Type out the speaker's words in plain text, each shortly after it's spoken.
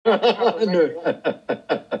have a regular.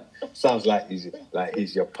 No. Sounds like he's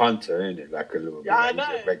your punter, isn't it? Like a little bit. Yeah, I Like know.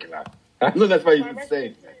 he's your regular. I know that's what My you've been regular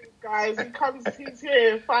saying. guys, he's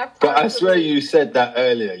here 5 times. But I a swear week. you said that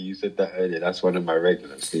earlier. That's one of my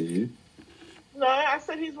regulars. See you? No, I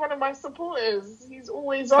said he's one of my supporters. He's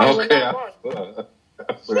always on when Okay. I'm on. Well,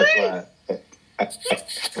 that's why. I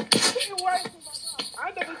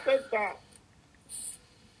never said that.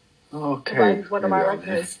 Okay. But he's one of my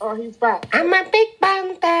regulars. Oh, he's back. I'm a big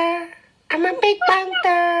banter.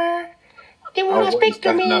 You wanna what speak is to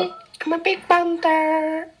that me? now? I'm a big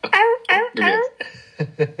banter. Arr, arr, arr.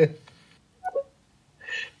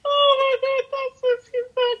 Oh my god, he's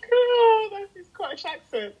so cool. That's his Scottish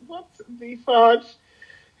accent. What the fudge?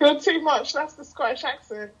 You're too much. That's the Scottish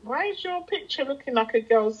accent. Why is your picture looking like a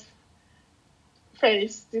girl's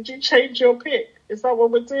face? Did you change your pic? Is that what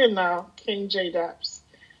we're doing now, King J Daps?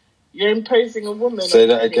 You're imposing a woman. Say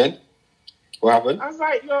that again. What happened? I was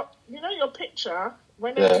like, your picture.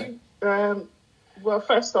 Yeah. Well,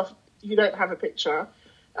 first off, you don't have a picture.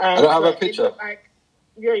 I don't have a but picture. It looked like,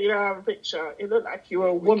 you don't have a picture. It looked like you were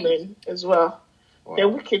a woman as well. Wow. They're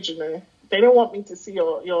wicked, you know. They don't want me to see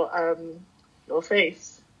your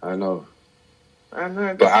face. I know. I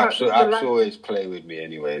know. But apps always play with me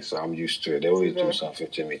anyway, so I'm used to it. They always do something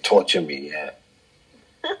to me, torture me, yeah.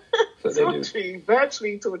 So they do.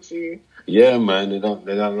 Virtually torture you. Yeah, man, they don't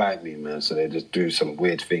like me, man, so they just do some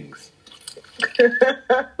weird things.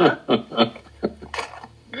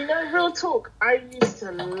 You know, real talk, I used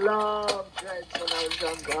to love dreads when I was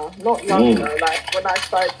younger. Not younger, like when I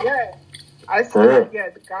started, I said,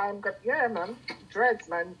 the guy I'm going man, dreads,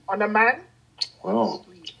 man. On a man, Wow.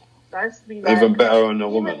 Nice to be like, Even better on a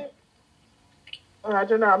woman. I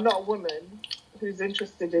don't know, I'm not a woman who's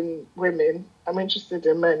interested in women. I'm interested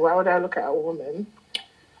in men. Why would I look at a woman?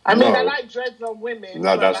 I mean, I like dreads on women.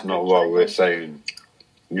 No, that's not what we're saying.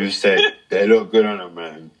 You said they look good on a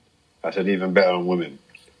man. I said even better on women.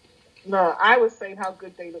 No, I was saying how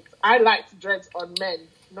good they look. I liked dreads on men,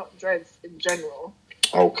 not dreads in general.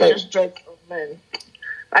 Okay. Just dreads on men.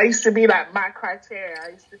 I used to be like my criteria. I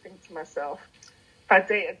used to think to myself, if I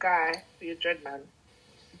date a guy, be a dread man,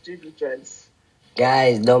 do the dreads.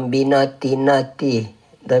 Guys, don't be naughty.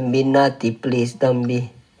 Don't be naughty, please. Don't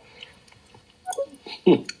be.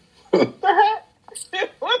 What the heck?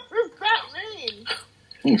 What does that mean?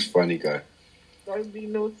 He's funny guy. Don't be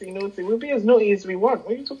naughty. We'll be as naughty as we want.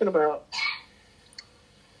 What are you talking about?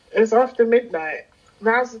 It's after midnight.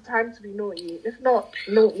 Now's the time to be naughty. If not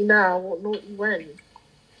naughty now, what naughty when?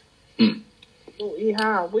 Naughty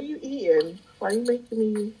how? What are you eating? Why are you making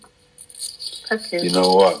me pecking? You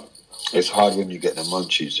know what? It's hard when you get the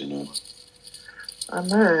munchies, you know. I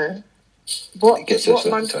know. What It gets a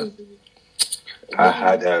certain munchies time. do you- I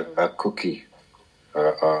had a cookie,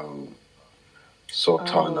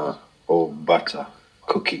 sultana or butter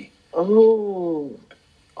cookie. Oh,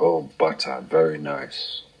 Butter, very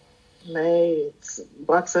nice. mate.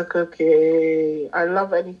 Butter cookie. I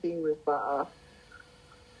love anything with butter.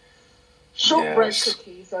 Shortbread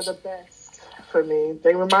cookies are the best for me.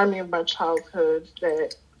 They remind me of my childhood. They're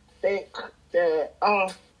thick. They're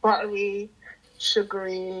buttery,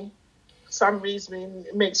 sugary. For some reason,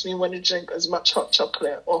 it makes me want to drink as much hot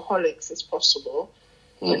chocolate or Horlicks as possible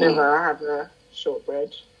whenever I have a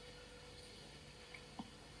shortbread.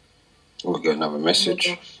 We'll get another message.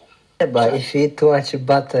 Yeah, but if you eat too much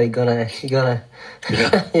butter, you're gonna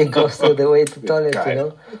you go all the way to toilet, you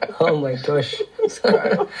know. Oh my gosh, it's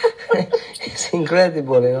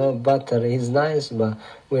incredible, you know. Butter is nice, but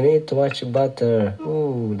when you eat too much butter,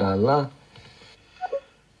 ooh la la.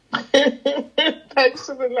 Thanks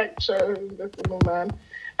for the lecture, Decimal Man.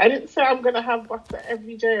 I didn't say I'm gonna have butter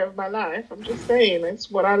every day of my life. I'm just saying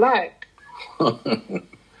it's what I like.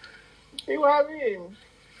 See what I mean?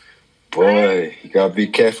 Boy, you gotta be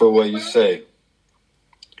careful what you say.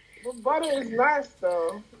 But butter is nice,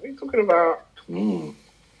 though. What are you talking about?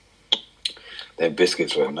 Their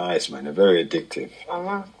biscuits were nice, man. They're very addictive.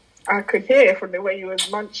 I could hear from the way you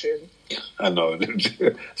was munching. I know.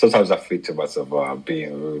 Sometimes I think to myself, oh, I'm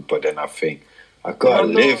being rude, but then I think, I gotta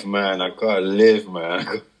live, man. I gotta live.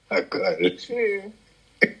 True.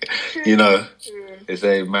 You know, True. they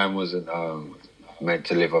say man wasn't meant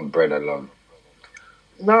to live on bread alone.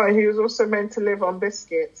 No, he was also meant to live on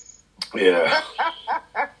biscuits. Yeah.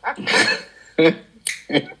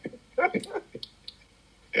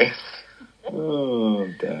 Oh,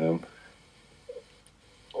 damn.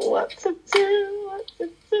 What to do?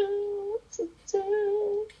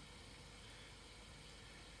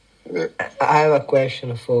 I have a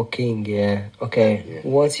question for King. Yeah. Okay.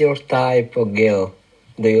 What's your type of girl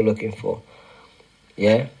that you're looking for?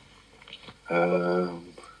 Yeah.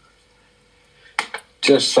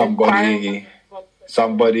 Just somebody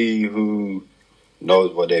who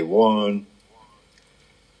knows what they want,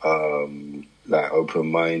 like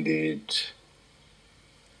open-minded,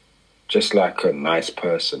 just like a nice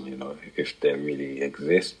person, you know, if they really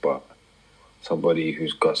exist, but somebody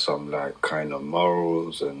who's got some like kind of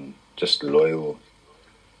morals and just loyal.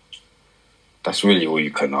 That's really all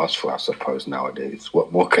you can ask for, I suppose, nowadays.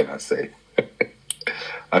 What more can I say?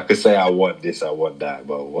 I could say I want this, I want that,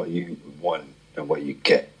 but what you want and what you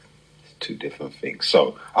get is two different things.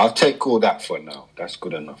 So I'll take all that for now. That's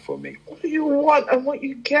good enough for me. What you want and what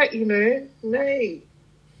you get, you know, mate.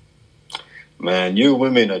 Man, you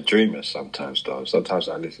women are dreamers sometimes, though. Sometimes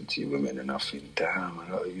I listen to you women and I think, damn,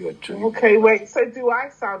 you're a dreamer. Okay, wait. So do I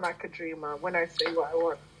sound like a dreamer when I say what I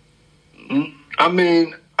want? I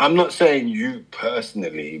mean, I'm not saying you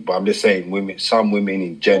personally, but I'm just saying women. Some women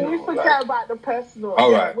in general. We forget about the personal.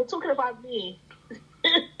 All right. We're talking about me.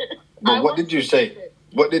 But what did you say?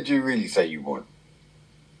 What did you really say you want?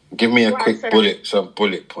 Give me a quick some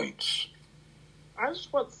bullet points. I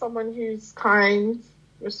just want someone who's kind,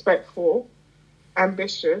 respectful,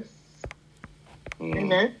 ambitious, you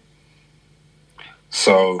know?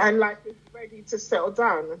 So... And like is ready to settle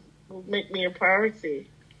down will make me a priority.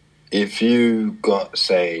 If you got,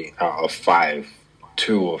 say, out of 5,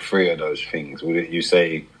 2 or 3 of those things, would you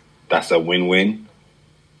say that's a win-win?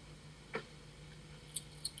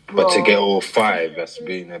 But to get all 5, that's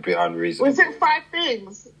being a bit unreasonable. Was it 5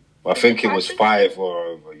 things? I think it was 5 or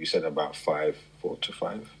over. You said about 5, 4 to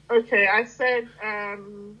 5. Okay, I said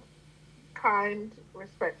kind,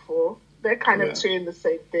 respectful. They're kind of 2 in the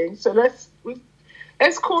same thing. So let's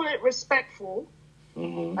call it respectful.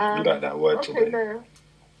 Mm-hmm. You like that word today? No,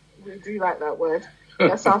 we do like that word.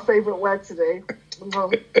 That's our favourite word today. I'm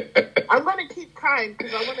going to keep kind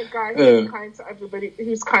because I want a guy who's kind to everybody,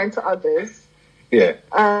 who's kind to others. Yeah.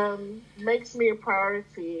 Makes me a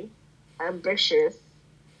priority, ambitious,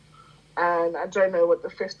 and I don't know what the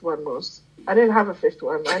 5th one was. I didn't have a 5th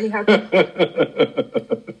one. I only had.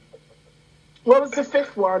 What was the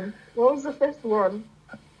 5th one? What was the 5th one?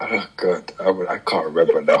 Oh God, I can't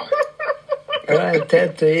remember now. I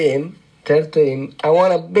tell to him, I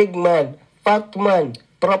want a big man, fat man,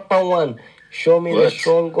 proper one. Show me the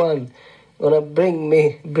strong one. Gonna bring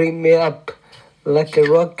me up like a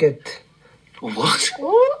rocket. What?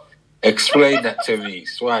 Explain that to me,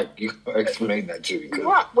 Swag. You gotta explain that to me.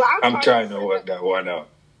 What? Well, I'm trying to work that one out.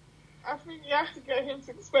 I think you have to get him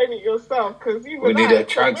to explain it yourself because we need a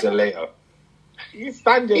translator. You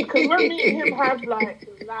stand it because when me and him have like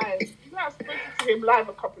live, I've spoken to him live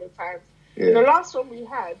a couple of times. Yeah. The last one we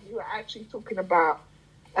had, we were actually talking about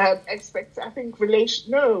what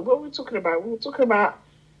were we talking about? We were talking about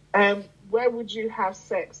where would you have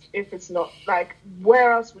sex if it's not like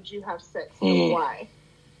where else would you have sex and why?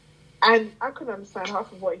 And I couldn't understand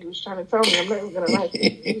half of what he was trying to tell me. I'm not even gonna lie to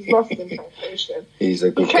you. He's lost in translation. He's a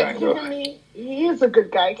good guy. He is a good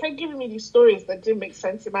guy. He kept giving me these stories that didn't make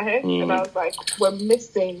sense in my head, and I was like, we're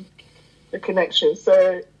missing the connection.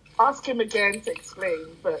 So ask him again to explain.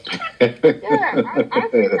 But yeah, I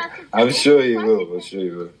think I could. I'm sure you will.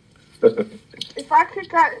 If I could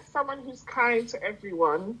get someone who's kind to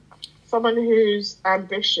everyone, someone who's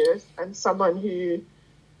ambitious, and someone who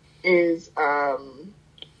is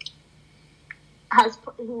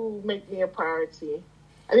who make me a priority.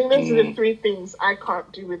 I think those are the 3 things I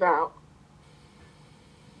can't do without.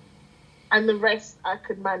 And the rest I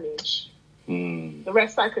could manage. The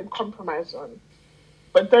rest I could compromise on.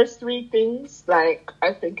 But those 3 things, like,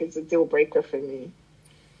 I think is a deal breaker for me.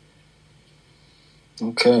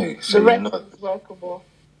 Okay. So the rest is workable.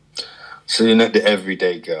 So you're not the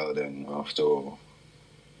everyday girl then, after all?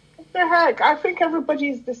 What the heck? I think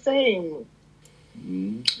everybody's the same.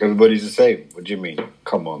 Everybody's the same. What do you mean?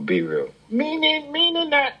 Come on, be real. Meaning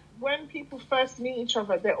that when people first meet each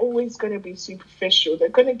other, they're always going to be superficial. They're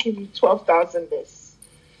going to give you 12,000 lists.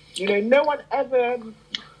 You know, no one ever.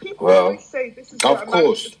 People always say this is what a man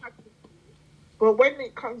is attracted to. But when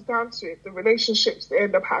it comes down to it, the relationships they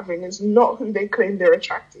end up having is not who they claim they're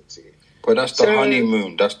attracted to. But that's the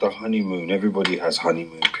honeymoon. That's the honeymoon. Everybody has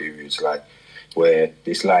honeymoon periods, like where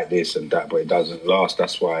it's like this and that, but it doesn't last.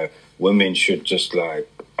 That's why women should just like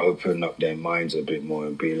open up their minds a bit more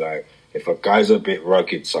and be like, if a guy's a bit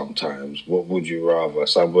rugged sometimes, what would you rather?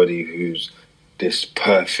 Somebody who's this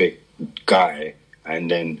perfect guy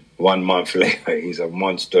and then 1 month later he's a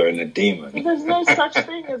monster and a demon. There's no such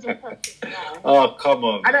thing as a perfect guy. Oh, come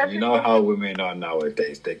on, man. You know how women are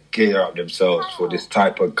nowadays. They gear up themselves for this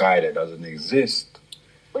type of guy that doesn't exist.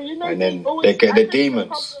 Well, you know, and then they get the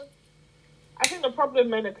demons. I think the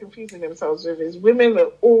problem men are confusing themselves with is women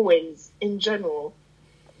are always, in general,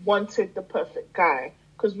 wanted the perfect guy,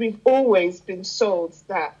 because we've always been sold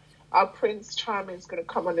that our Prince Charming is going to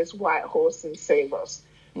come on this white horse and save us.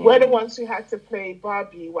 We're the ones who had to play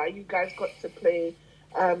Barbie, while you guys got to play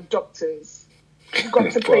doctors. You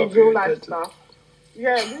got to play real life stuff.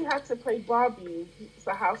 Yeah, we had to play Barbie, it's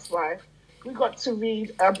a housewife. We got to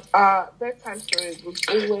read bedtime stories.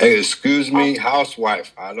 Hey, excuse me,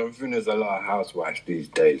 housewife. I don't think there's a lot of housewives these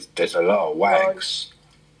days. There's a lot of wags.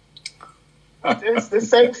 It's the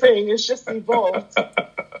same thing. It's just evolved.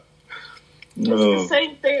 No. It's the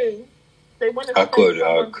same thing. They want to. I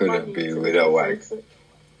couldn't be with a wag.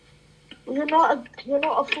 You're not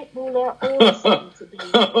a footballer or to be.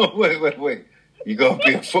 Wait. You got to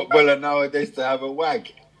be a footballer nowadays to have a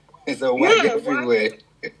wag. It's a wag everywhere.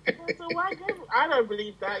 I don't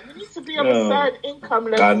believe that. You need to be on a certain income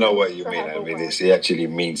level. I know what you mean. I mean, it actually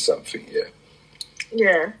means something, yeah.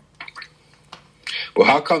 Yeah. But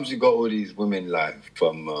how comes you got all these women like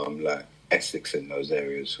from like Essex and those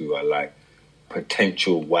areas who are like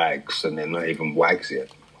potential wags and they're not even wags yet?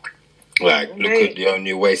 Like, look at the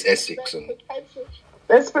only ways Essex and...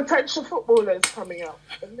 There's potential footballers coming up.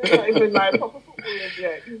 And they're not even like proper footballers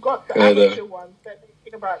yet. You've got the amateur ones that are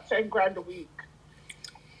making about 10 grand a week.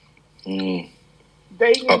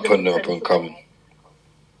 They up and coming.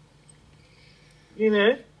 You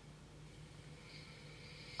know?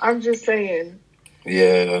 I'm just saying.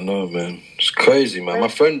 Yeah, I know, man. It's crazy, man. My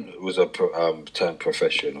friend was a turned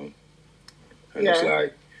professional. And it's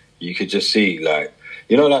like, you could just see, like,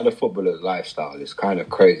 you know, like the footballer's lifestyle is kind of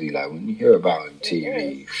crazy. Like, when you hear about it on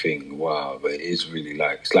TV, you think, wow, but it is really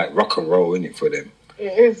like, it's like rock and roll, isn't it, for them?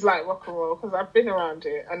 It is like rock and roll, because I've been around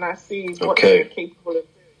it and I see what they're capable of doing.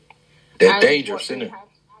 They're dangerous, isn't it?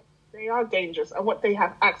 They are dangerous, and what they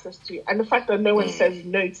have access to, and the fact that no one says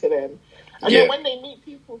no to them. And then when they meet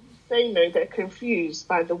people who say no, they're confused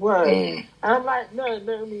by the word. And I'm like, no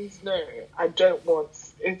means no. I don't want.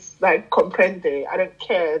 It's like comprende. I don't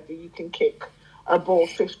care that you can kick a ball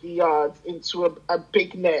 50 yards into a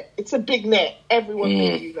big net. It's a big net. Everyone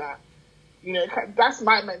can do that. You know, that's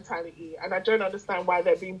my mentality, and I don't understand why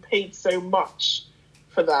they're being paid so much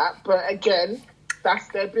for that. But again, that's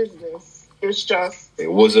their business. It's just...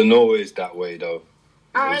 It wasn't always that way, though.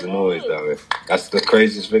 It wasn't always that way. That's the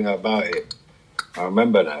craziest thing about it. I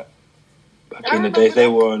remember that. Back in the days, they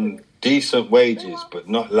were on decent wages, but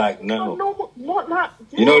not like now. Not like...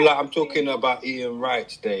 You know, like, I'm talking about Ian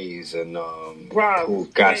Wright's days and Paul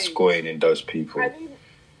Gascoigne and those people.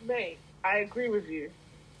 Mate, I agree with you.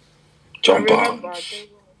 John Barnes.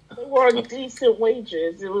 They were on decent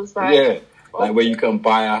wages. It was like... Yeah, like where you can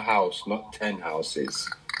buy a house, not 10 houses.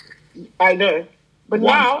 I know. But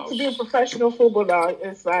now, to be a professional footballer,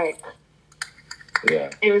 it's like...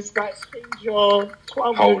 Yeah. It's like change your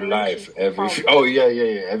 12 whole life, everything. Oh, yeah,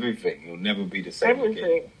 everything. You'll never be the same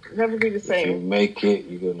again. Never be the same. If you make it,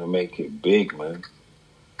 you're going to make it big, man.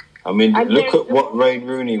 I mean, look at what Wayne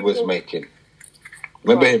Rooney was making.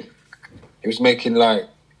 Remember him? He was making like,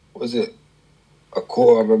 what was it?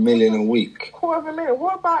 $250,000 a week. $250,000.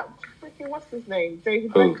 What about freaking, what's his name?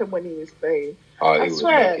 David Beckham when he was playing. Oh, he was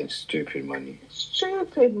making stupid money.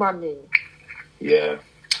 Stupid money. Yeah.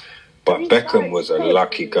 But Beckham was a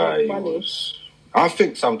lucky guy. I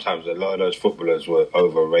think sometimes a lot of those footballers were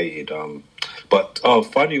overrated. But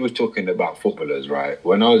funny was talking about footballers, right?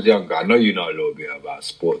 When I was younger, I know you know a little bit about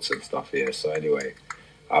sports and stuff here. So anyway,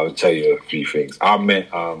 I will tell you a few things. I met,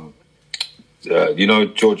 you know,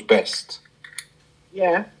 George Best.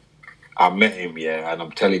 Yeah. I met him, and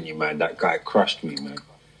I'm telling you, man, that guy crushed me, man.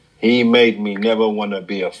 He made me never want to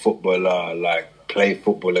be a footballer, like play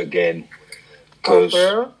football again. Because,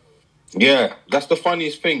 yeah, that's the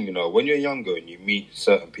funniest thing, you know, when you're younger and you meet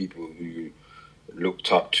certain people who you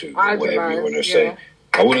looked up to, or whatever you want to say.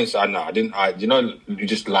 I wouldn't say, you know, you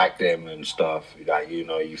just like them and stuff. Like, you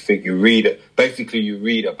know, you read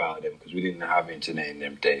about them because we didn't have internet in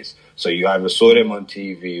them days. So you either saw them on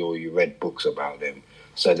TV or you read books about them.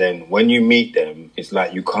 So then when you meet them, it's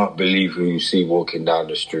like you can't believe who you see walking down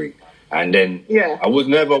the street. And then I was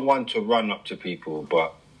never one to run up to people,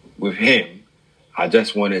 but with him, I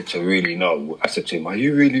just wanted to really know. I said to him, are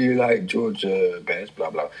you really like George Best, blah,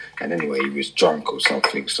 blah. And anyway, he was drunk or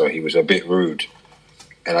something, so he was a bit rude.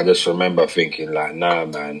 And I just remember thinking, like, nah,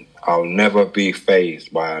 man, I'll never be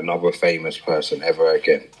fazed by another famous person ever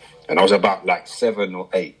again. And I was about, like, 7 or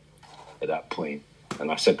 8 at that point.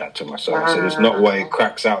 And I said that to myself. I said, it's not what it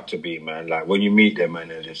cracks out to be, man. Like, when you meet them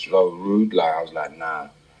and they're just so rude, like, I was like, nah,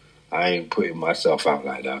 I ain't putting myself out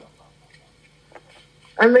like that.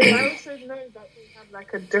 I mean, I also know that they have,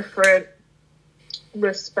 like, a different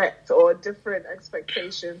respect or a different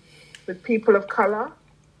expectation with people of colour.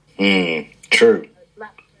 True.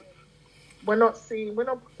 Black we're not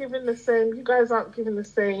giving the same. You guys aren't giving the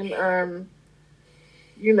same.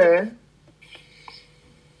 You know.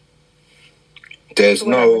 There's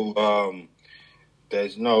no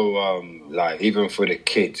like, even for the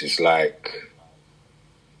kids, it's like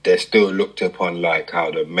they're still looked upon like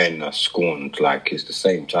how the men are scorned. Like, it's the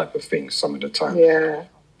same type of thing some of the time. Yeah.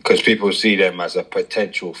 Because people see them as a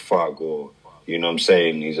potential thug, or, you know what I'm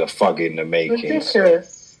saying, he's a thug in the making.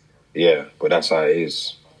 Ridiculous. Yeah, but that's how it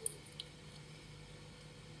is.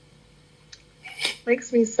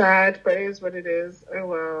 Makes me sad, but it is what it is. Oh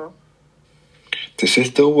well. This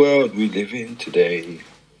is the world we live in today.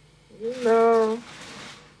 You know.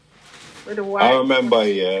 I remember,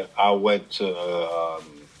 I went to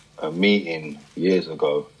a meeting years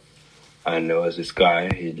ago, and there was this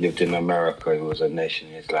guy, he lived in America, he was a Nation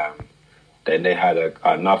Islam. Then they had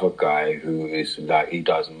another guy who is like, he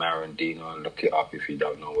does Marandino, look it up if you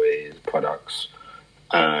don't know where his products.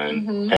 And